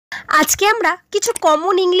আজকে আমরা কিছু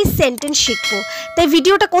কমন ইংলিশ সেন্টেন্স শিখব, তাই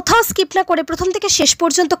ভিডিওটা কোথাও স্কিপ না করে প্রথম থেকে শেষ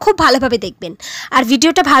পর্যন্ত খুব ভালোভাবে দেখবেন। আর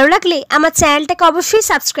ভিডিওটা ভালো লাগলে আমার চ্যানেলটাকে অবশ্যই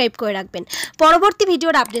সাবস্ক্রাইব করে রাখবেন পরবর্তী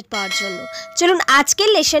ভিডিওর আপডেট পাওয়ার জন্য। চলুন আজকের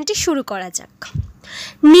লেসনটি শুরু করা যাক।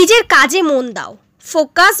 নিজের কাজে মন দাও,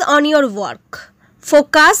 focus on your work.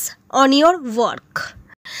 Focus on your work.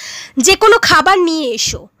 যে কোনো খাবার নিয়ে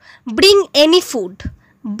এসো, bring any food.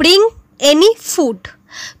 Bring any food.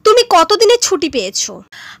 তুমি কতদিনের ছুটি পেয়েছো?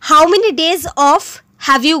 How many days of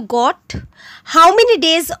have you got? How many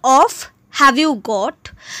days of have you got?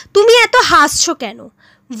 তুমি এত হাসছো কেন?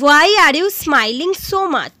 Y are you smiling so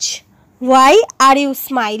much? Y are you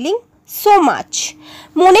smiling so much?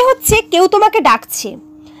 মনে হচ্ছে কেউ তোমাকে ডাকছে।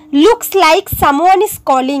 Looks like someone is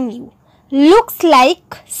calling you. Looks like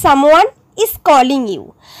someone is calling you.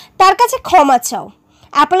 তার কাছে ক্ষমা চাও।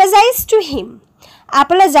 Apologize to him.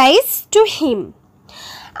 Apologize to him.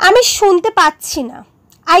 আমি শুনতে পাচ্ছি না।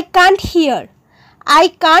 I can't here. I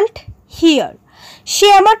can't here. সে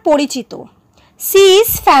আমার পরিচিত। C is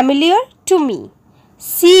familiar to me.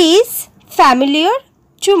 C is familiar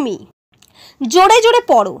to me. জোরে জোরে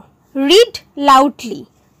পড়ো। Read loudly.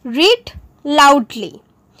 Read loudly.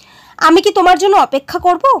 আমি কি তোমার জন্য অপেক্ষা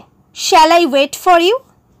করব? Shall I wait for you?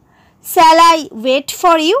 Shall I wait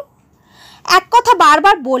for you? এক কথা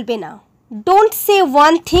বারবার বলবে না। Don't say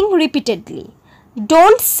one thing repeatedly.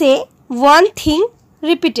 Don't say one thing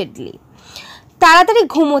repeatedly. তাড়াতাড়ি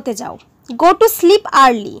ঘুমোতে যাও। Go to sleep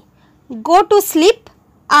early. Go to sleep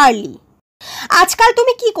early. আজকাল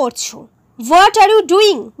তুমি কি করছো? What are you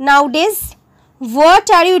doing নাউডেজ? What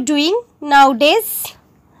are you doing নাউডেজ?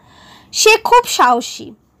 সে খুব সাহসী।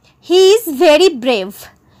 He is very brave.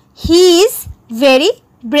 He is very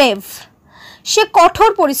brave. সে কঠোর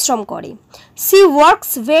পরিশ্রম করে। C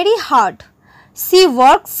works very hard. C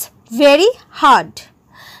works very hard.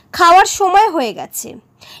 খাওয়ার সময় হয়ে গেছে।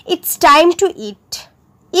 It's time to it.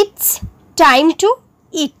 It's time to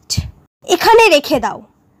ইট। এখানে রেখে দাও।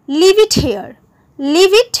 Leave it here. Leave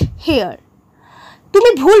it here. তুমি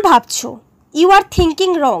ভুল ভাবছো। You are thinking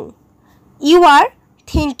wrong. You are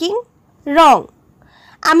thinking রং।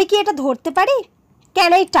 আমি কি এটা ধরতে পারি?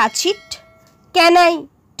 Can I touch it? Can I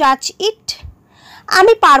touch it?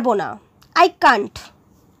 আমি পারবো না। I can't.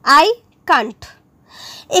 I can't.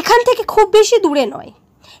 এখান থেকে খুব বেশি দূরে নয়।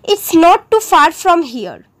 It's not too far from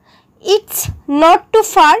here. It's not too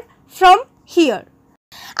far from here.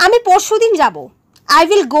 আমি পরশুদিন যাব। I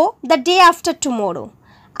will go the day after tomorrow.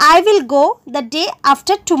 I will go the day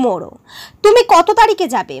after tomorrow. তুমি কত তারিখে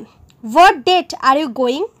যাবে? What date are you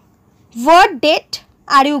going? What date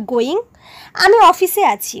are you going? আমি অফিসে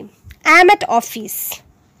আছি। I am at office.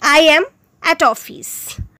 I am at office.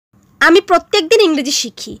 আমি প্রত্যেক দিন ইংরেজি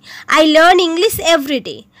শিখি। I learn English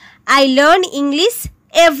everyday. I learn English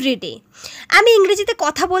everyday. আমি ইংরেজিতে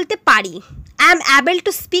কথা বলতে পারি। I am able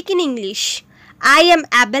to speak in English. I am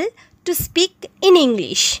able to speak in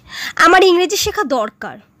English. আমার ইংরেজি শেখা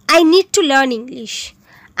দরকার। I need to learn English.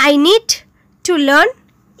 I need to learn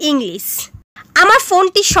English. আমার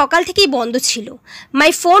ফোনটি সকাল থেকেই বন্ধ ছিল।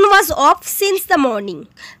 My phone was of since the morning.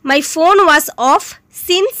 My phone was of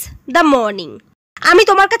since the morning. আমি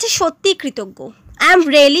তোমার কাছে সত্যিই কৃতজ্ঞ। I am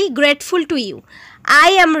really grateful to you. I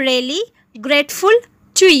am really grateful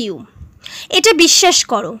to you. এটা বিশ্বাস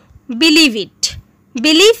করো। Believe it.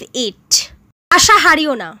 Believe it. আশা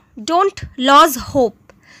হারিও না। Don't lodge hope.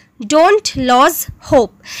 Don't lodge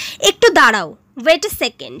hope. একটু দাঁড়াও। Wait a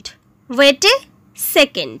second. Wait a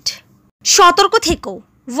second. সতর্ক থেকো।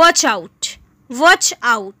 Watch out. Watch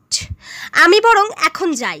out. আমি বরং এখন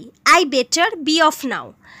যাই। I better be of now.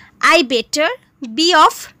 I better be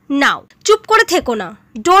of নাও। চুপ করে থেকো না।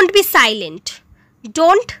 Don't be silent.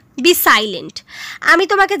 Don't be silent. আমি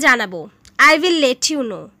তোমাকে জানাবো। I will late you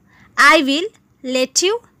know. I will late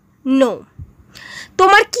you know.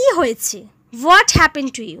 তোমার কি হয়েছে? What happen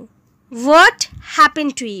to you? What happen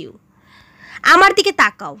to you? আমার দিকে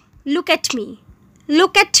তাকাও। Look at me.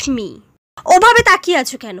 Look at me. ওভাবে তাকিয়ে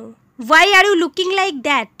আছো কেন? Why are you looking like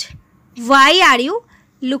that? Why are you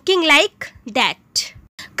looking like that?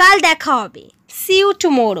 কাল দেখা হবে। C you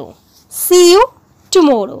tomorrow. C you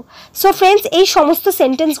tomorrow. So friends, এই সমস্ত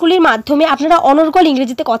সেন্টেন্সগুলির মাধ্যমে আপনারা অনর্গল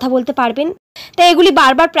ইংরেজিতে কথা বলতে পারবেন। তাই এগুলি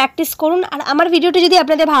বারবার প্র্যাকটিস করুন। আর আমার ভিডিওটি যদি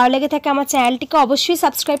আপনাদের ভালো লেগে থাকে আমার চ্যানেলটিকে অবশ্যই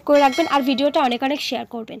সাবস্ক্রাইব করে রাখবেন আর ভিডিওটা অনেক অনেক শেয়ার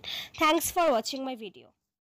করবেন। Thanks for watching my video.